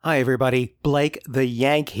Hi, everybody. Blake the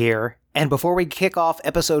Yank here. And before we kick off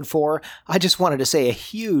episode 4, I just wanted to say a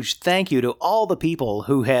huge thank you to all the people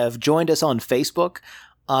who have joined us on Facebook.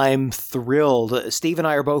 I'm thrilled. Steve and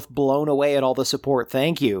I are both blown away at all the support.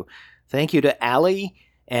 Thank you. Thank you to Allie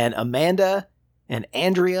and Amanda and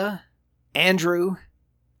Andrea, Andrew,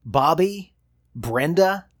 Bobby,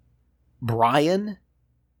 Brenda, Brian,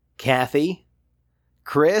 Kathy,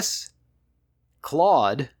 Chris,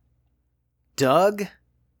 Claude, Doug,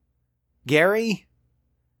 Gary,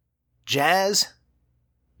 Jazz,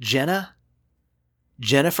 Jenna,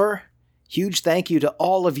 Jennifer. Huge thank you to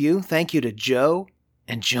all of you. Thank you to Joe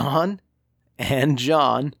and John and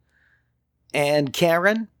John and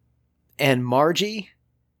Karen and Margie,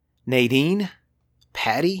 Nadine,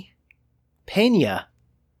 Patty, Pena,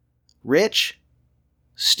 Rich,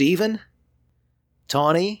 Stephen,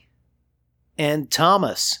 Tawny, and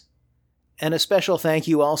Thomas. And a special thank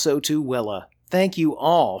you also to Willa. Thank you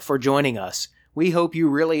all for joining us. We hope you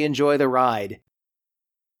really enjoy the ride.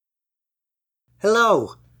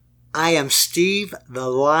 Hello, I am Steve the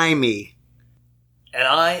Limey. And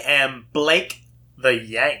I am Blake the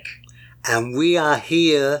Yank. And we are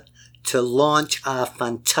here to launch our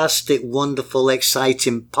fantastic, wonderful,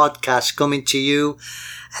 exciting podcast coming to you.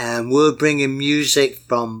 And we're bringing music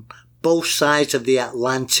from both sides of the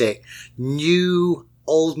Atlantic. New,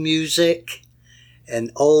 old music and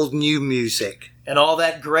old, new music. And all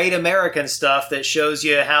that great American stuff that shows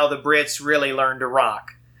you how the Brits really learned to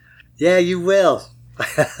rock. Yeah, you will.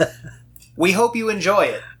 We hope you enjoy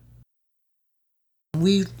it.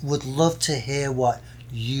 We would love to hear what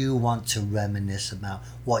you want to reminisce about,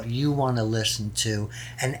 what you want to listen to,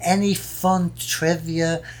 and any fun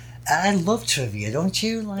trivia. I love trivia, don't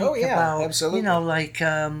you? Like, oh, yeah, about, absolutely. You know, like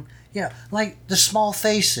the Small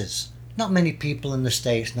Faces. Not many people in the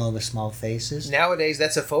States know the Small Faces. Nowadays,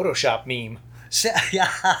 that's a Photoshop meme.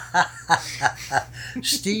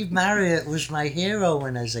 Steve Marriott was my hero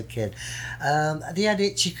when I was a kid. They had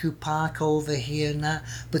Itchycoo Park over here and that,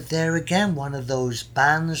 but there again, one of those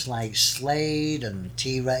bands like Slade and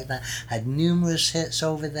T-Rex that had numerous hits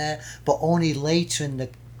over there, but only later in the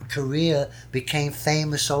career became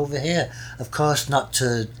famous over here. Of course, not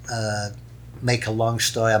to make a long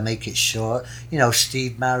story, I'll make it short. You know,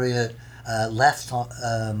 Steve Marriott left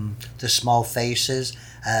the Small Faces.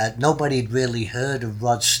 Nobody had really heard of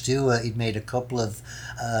Rod Stewart. He'd made a couple of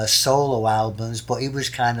solo albums, but he was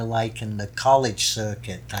kind of like in the college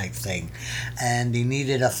circuit type thing. And he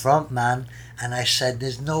needed a front man, and I said,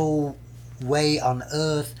 there's no way on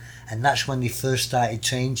earth. And that's when they first started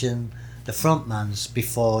changing the frontmans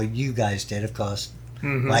before you guys did, of course.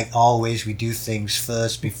 Mm-hmm. Like always, we do things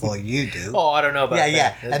first before you do. Oh, I don't know about that.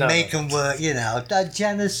 Yeah, and make them work, you know.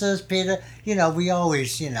 Genesis, Peter, you know, we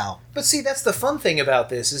always, you know. But see, that's the fun thing about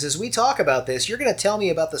this, is as we talk about this, you're going to tell me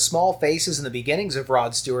about the Small Faces and the beginnings of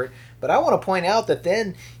Rod Stewart, but I want to point out that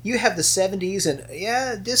then you have the 70s, and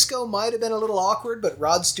yeah, disco might have been a little awkward, but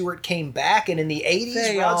Rod Stewart came back, and in the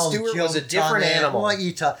 80s, Rod Stewart was a different animal. What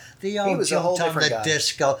you talk? They all jumped on the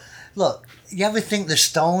disco. Look, you ever think the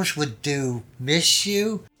Stones would do Miss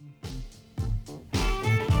You?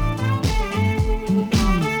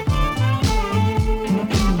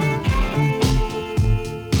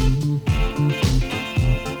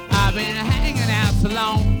 I've been hanging out so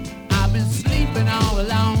long, I've been sleeping all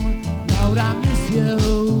alone, Lord, I miss you.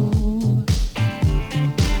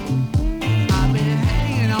 I've been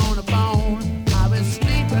hanging on the phone, I've been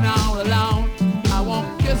sleeping all alone, I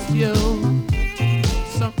won't kiss you.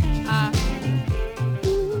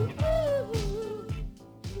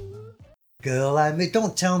 Girl, I mean,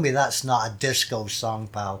 don't tell me that's not a disco song,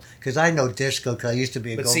 pal. Because I know disco because I used to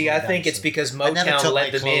be a But see, I think it's because Motown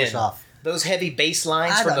let them in. Off. Those heavy bass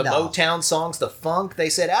lines from the Motown songs, the funk, they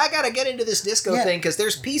said, I got to get into this disco thing because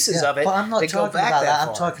there's pieces of it but I'm not that go talking back about that far. far.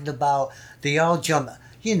 I'm talking about the all jump.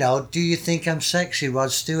 You know, Do You Think I'm Sexy?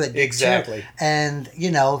 Rod Stewart. Exactly. And, you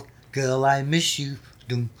know, Girl, I Miss You.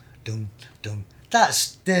 Dum, dum, dum.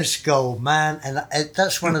 That's disco, man, and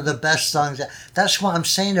that's one of the best songs. That's what I'm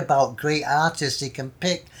saying about great artists. They can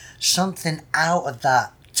pick something out of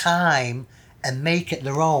that time and make it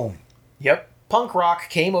their own. Yep. Punk rock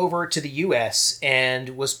came over to the U.S.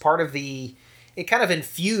 and was part of it kind of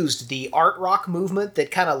infused the art rock movement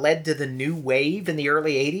that kind of led to the new wave in the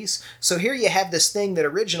early 80s. So here you have this thing that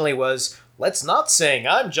originally was, let's not sing,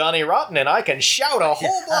 I'm Johnny Rotten and I can shout a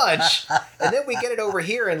whole bunch. And then we get it over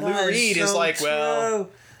here and Lou Reed is like, well,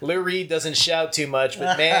 Lou Reed doesn't shout too much,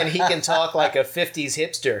 but man, he can talk like a 50s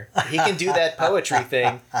hipster. He can do that poetry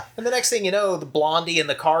thing. And the next thing you know, the Blondie and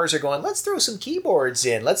the Cars are going, let's throw some keyboards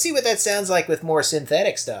in. Let's see what that sounds like with more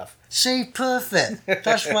synthetic stuff. See, perfect.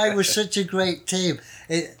 That's why we're such a great team.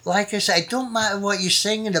 Like I said, it don't matter what you're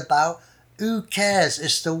singing about. Who cares?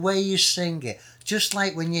 It's the way you sing it. Just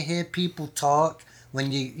like when you hear people talk,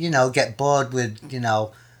 when you get bored with,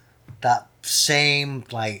 that same,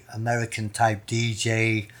 like, American type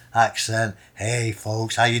DJ accent. Hey,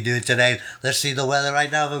 folks, how you doing today? Let's see the weather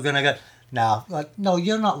right now. We're going to go... No,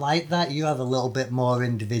 you're not like that. You have a little bit more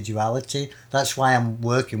individuality. That's why I'm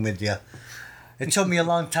working with you. It took me a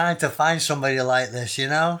long time to find somebody like this,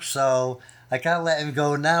 so I can't let him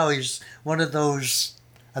go now. He's one of those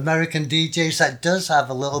American DJs that does have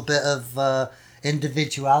a little bit of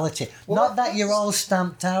individuality. Well, not that you're all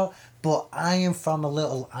stamped out, but I am from a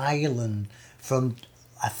little island from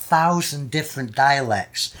 1,000 different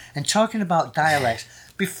dialects. And talking about dialects,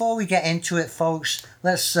 before we get into it, folks,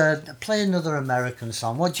 let's play another American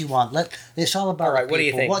song. What do you want? It's all about. All right, the what do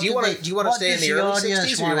you people. think? Do you want to stay in the early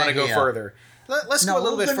 60s, or do you want to go further? Let's go a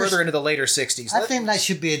little bit further into the later 60s. I think that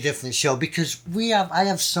should be a different show because I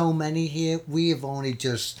have so many here. We have only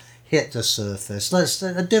just hit the surface. Let's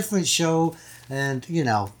a different show, and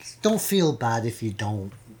don't feel bad if you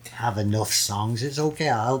don't have enough songs. It's okay.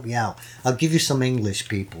 I'll help you out. I'll give you some English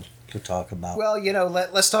people to talk about. Well,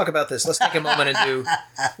 let's talk about this. Let's take a moment and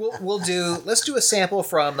let's do a sample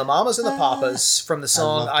from the Mamas and the Papas from the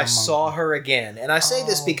song I Saw Her Again. And I say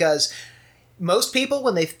this because most people,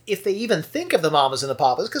 if they even think of the Mamas and the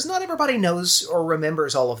Papas, because not everybody knows or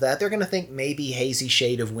remembers all of that, they're going to think maybe Hazy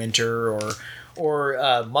Shade of Winter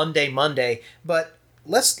or Monday. But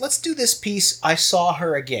let's do this piece, I Saw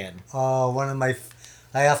Her Again. Oh,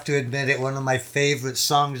 I have to admit it, one of my favorite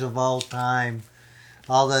songs of all time.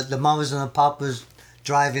 All the Mamas and the Papas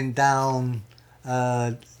driving down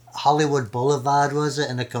Hollywood Boulevard, was it,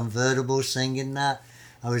 in a convertible singing that.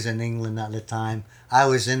 I was in England at the time. I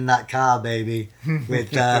was in that car, baby,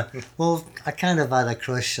 with, I kind of had a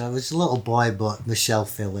crush. I was a little boy, but Michelle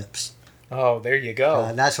Phillips. Oh, there you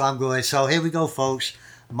go. That's where I'm going. So here we go, folks.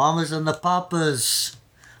 Mamas and the Papas.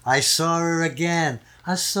 I saw her again.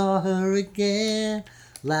 I saw her again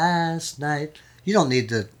last night. You don't need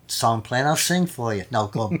the song playing. I'll sing for you. No,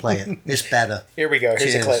 go and play it. It's better. Here we go.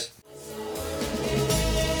 Here's a clip.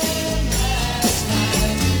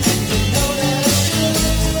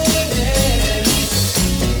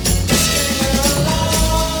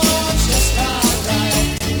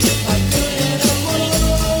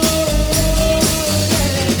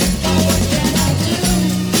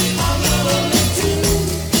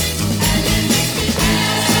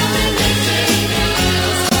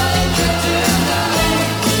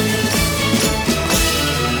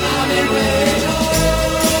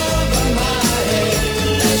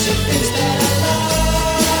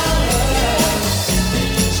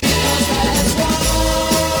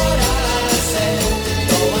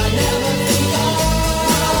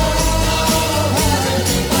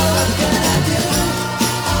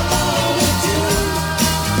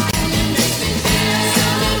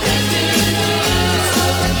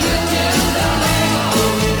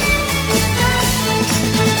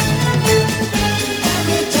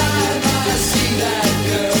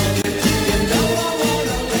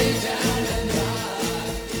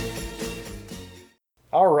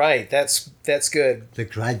 Right, that's good. The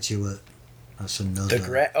Graduate. That's another.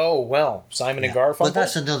 Simon and Garfunkel. But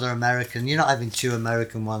that's another American. You're not having two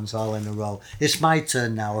American ones all in a row. It's my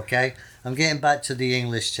turn now, okay? I'm getting back to the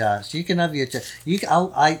English charts. You can have your turn.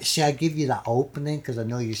 I give you that opening because I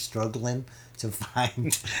know you're struggling to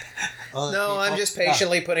find. No, I'm just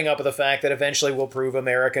patiently putting up with the fact that eventually we'll prove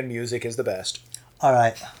American music is the best. All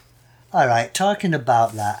right. Talking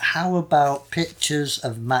about that, how about Pictures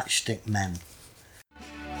of Matchstick Men?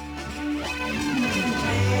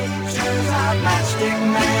 Matchstick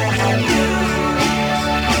Man and you.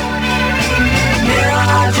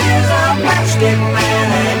 Mirages of Matchstick Man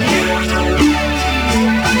and you.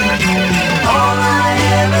 All I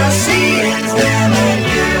ever see is them and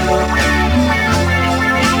you.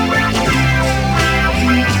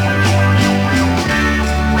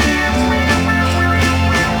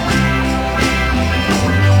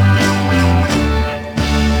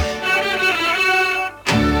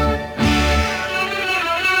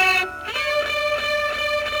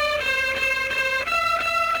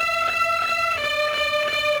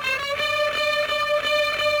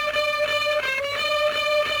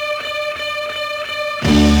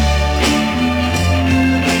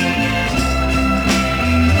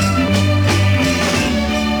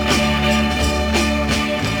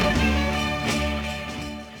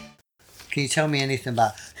 Can you tell me anything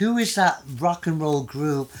about who is that rock and roll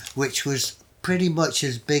group which was pretty much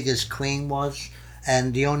as big as Queen was,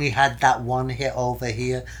 and they only had that one hit over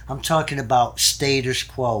here? I'm talking about Status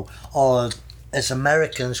Quo, or as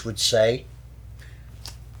Americans would say,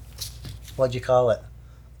 what do you call it?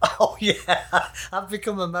 Oh yeah, I've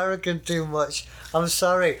become American too much. I'm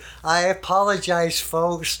sorry. I apologize,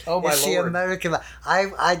 folks. Oh, my it's the Lord. American.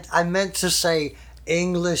 I meant to say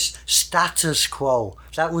English status quo.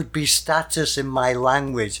 That would be status in my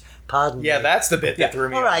language. Pardon Yeah, me. that's the bit that threw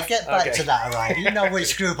me All right, off. get back Okay. to that. All right, you know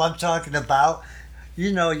which group I'm talking about.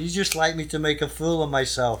 You know, you just like me to make a fool of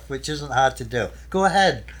myself, which isn't hard to do. Go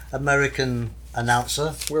ahead, American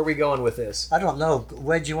announcer. Where are we going with this? I don't know.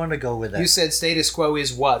 Where do you want to go with it? You said status quo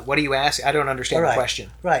is what? What do you ask? I don't understand All the right.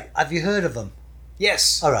 question. Right. Have you heard of them?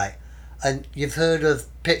 Yes. All right. And you've heard of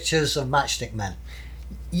pictures of Matchstick Men?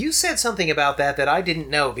 You said something about that I didn't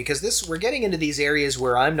know, because we're getting into these areas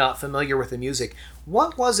where I'm not familiar with the music.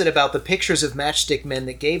 What was it about the pictures of Matchstick Men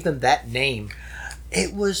that gave them that name?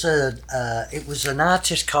 It was an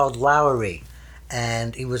artist called Lowry,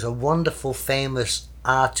 and he was a wonderful, famous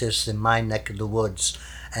artist in my neck of the woods.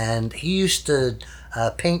 And he used to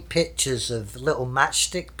paint pictures of little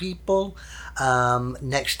matchstick people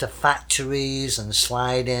next to factories and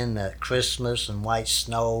sliding at Christmas and white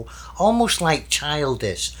snow, almost like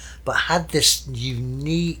childish, but had this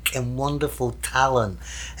unique and wonderful talent.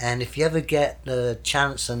 And if you ever get the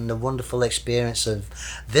chance and the wonderful experience of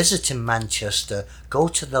visiting Manchester, go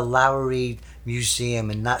to the Lowry Museum,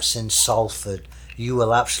 and that's in Salford. You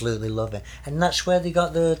will absolutely love it. And that's where they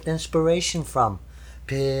got the inspiration from.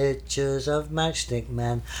 Pictures of Matchstick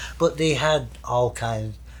Men. But they had all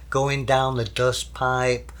kinds, going down the dust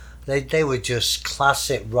pipe. They were just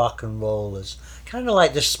classic rock and rollers. Kind of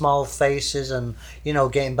like the Small Faces, and, you know,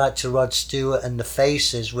 getting back to Rod Stewart and the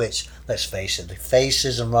Faces, which, let's face it, the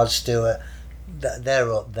Faces and Rod Stewart,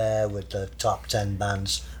 they're up there with the top 10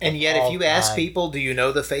 bands. And yet, of if you all ask time. people, do you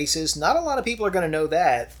know the Faces? Not a lot of people are going to know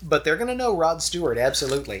that, but they're going to know Rod Stewart,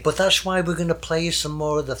 absolutely. But that's why we're going to play you some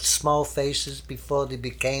more of the Small Faces before they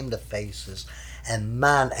became the Faces. And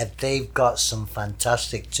man, have they've got some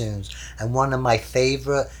fantastic tunes. And one of my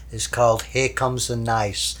favourite is called Here Comes the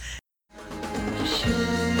Nice.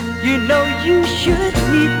 You know you should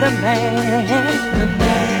meet the man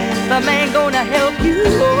gonna help you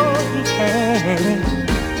all he can.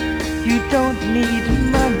 You don't need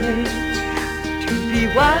money to be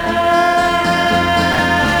wise.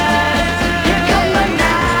 Here come the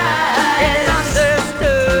night,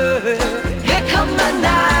 understood. Here come the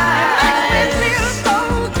night, it feels so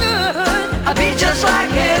good. I'll be just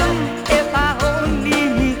like him if I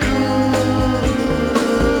only could.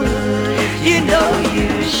 You know you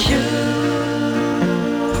should.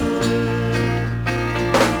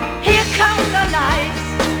 Here come the nights,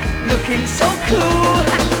 looking so cool.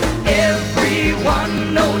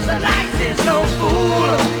 Everyone knows the night is no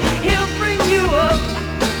fool. He'll bring you up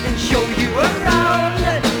and show you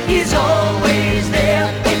around. He's always there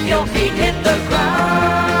if your feet hit the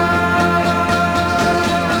ground.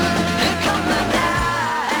 Here come the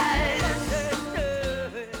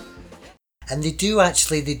nights. And they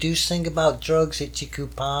do sing about drugs at Chiku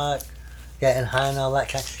Park, getting high and all that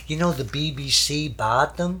kind. You know, the BBC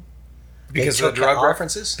barred them. Because They of the took it drug off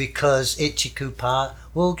references? Because Ichiku Park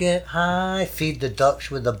will get high, feed the ducks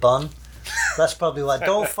with a bun. That's probably why.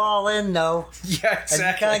 Don't fall in, no. Yeah, And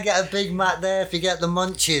you can't get a Big Mac there if you get the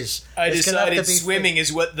munchies. I It's gonna have to decided be swimming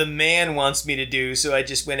is what the man wants me to do, so I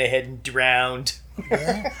just went ahead and drowned.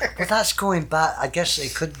 Yeah, but that's going back. I guess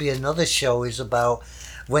it could be another show. Is about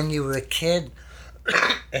when you were a kid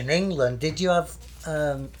in England. Did you have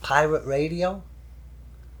pirate radio?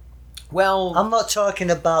 Well, I'm not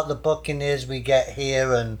talking about the Buccaneers we get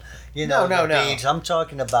here and, you know, No. the beads. I'm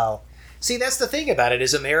talking about... see, that's the thing about it,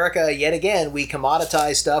 is America, yet again, we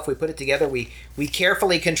commoditize stuff, we put it together, we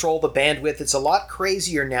carefully control the bandwidth. It's a lot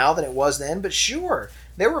crazier now than it was then, but sure,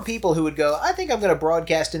 there were people who would go, I think I'm going to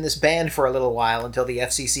broadcast in this band for a little while until the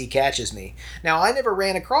FCC catches me. Now, I never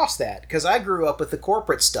ran across that, because I grew up with the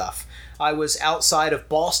corporate stuff. I was outside of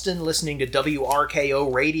Boston listening to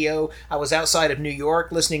WRKO radio. I was outside of New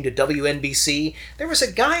York listening to WNBC. There was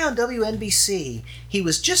a guy on WNBC. He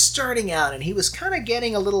was just starting out, and he was kind of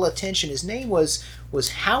getting a little attention. His name was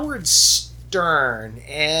Howard Stern,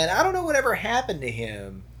 and I don't know whatever happened to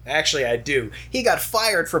him. Actually, I do. He got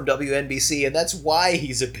fired from WNBC, and that's why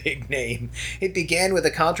he's a big name. It began with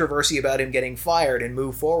a controversy about him getting fired and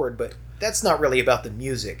moved forward, but that's not really about the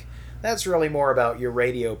music. That's really more about your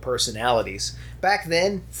radio personalities. Back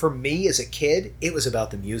then, for me as a kid, it was about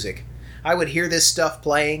the music. I would hear this stuff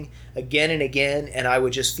playing again and again, and I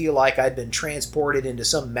would just feel like I'd been transported into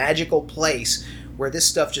some magical place where this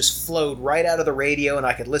stuff just flowed right out of the radio and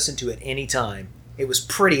I could listen to it any time. It was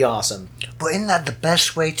pretty awesome. But isn't that the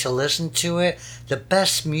best way to listen to it? The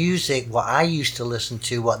best music, what I used to listen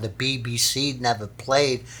to, what the BBC never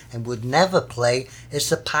played and would never play, is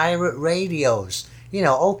the pirate radios. You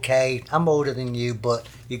know, okay, I'm older than you, but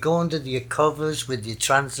you go under your covers with your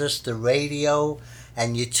transistor radio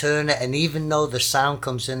and you turn it, and even though the sound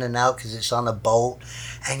comes in and out because it's on a boat,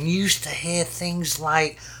 and you used to hear things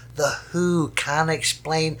like The Who, Can't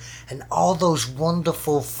Explain, and all those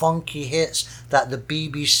wonderful funky hits that the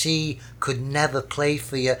BBC could never play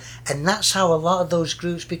for you. And that's how a lot of those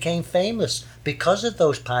groups became famous, because of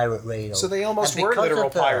those pirate radios. So they almost And were because literal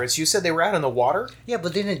of the- pirates. You said they were out in the water? Yeah,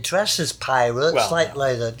 but they didn't dress as pirates, Well, like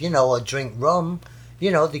a, you know, or drink rum.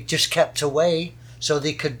 You know, they just kept away so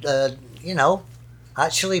they could, you know,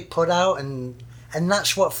 actually put out and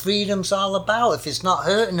that's what freedom's all about. If it's not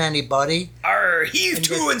hurting anybody. Arr, heave And to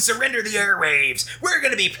just- and surrender the airwaves. We're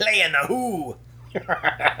going to be playing The Who.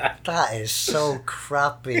 That is so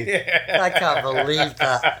crappy. I can't believe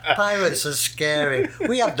that. Pirates are scary.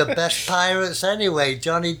 We have the best pirates anyway,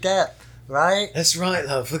 Johnny Depp, right? That's right,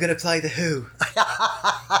 love. We're going to play The Who.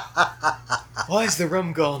 Why is the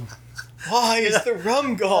rum gone? Why is the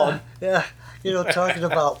rum gone? Yeah, you know, talking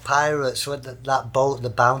about pirates, with that boat, the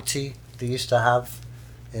Bounty, they used to have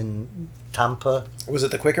in Tampa. Was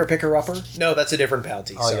it the Quicker Picker Upper? No, that's a different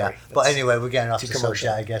bounty. Oh, Sorry. yeah. But That's anyway, we're getting off too the commercial.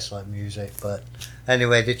 subject, I guess, like music. But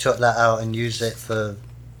anyway, they took that out and used it for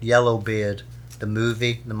Yellowbeard, the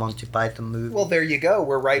movie, the Monty Python movie. Well, there you go.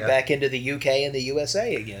 We're right Yeah. back into the UK and the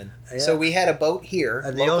USA again. Yeah. So we had a boat here,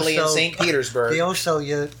 And they locally also- in St. Petersburg. They also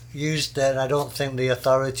used it, and I don't think the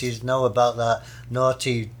authorities know about that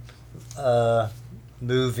naughty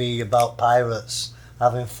movie about pirates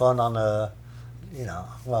having fun on a, you know,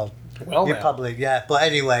 well, Well, you now. probably, yeah. But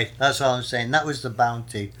anyway, that's all I'm saying. That was the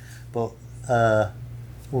Bounty. But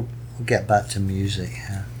we'll get back to music.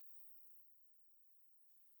 Yeah.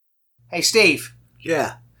 Hey, Steve,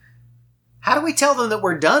 Yeah. how do we tell them that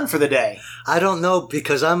we're done for the day? I don't know,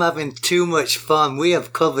 because I'm having too much fun. We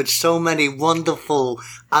have covered so many wonderful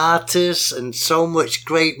artists and so much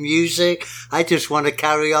great music. I just want to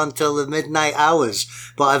carry on till the midnight hours.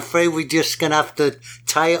 But I'm afraid we're just going to have to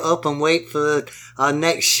tie it up and wait for our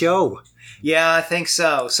next show. Yeah, I think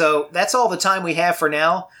so. So that's all the time we have for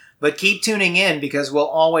now. But keep tuning in because we'll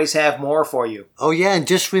always have more for you. Oh, yeah, and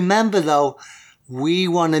just remember, though, we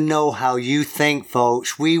want to know how you think,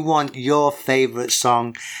 folks. We want your favourite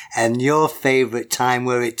song and your favourite time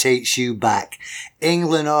where it takes you back.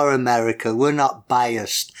 England or America, we're not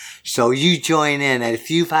biased. So you join in, and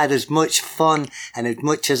if you've had as much fun and as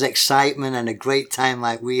much as excitement and a great time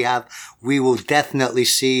like we have, we will definitely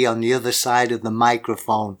see you on the other side of the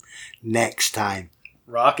microphone next time.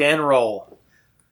 Rock and roll.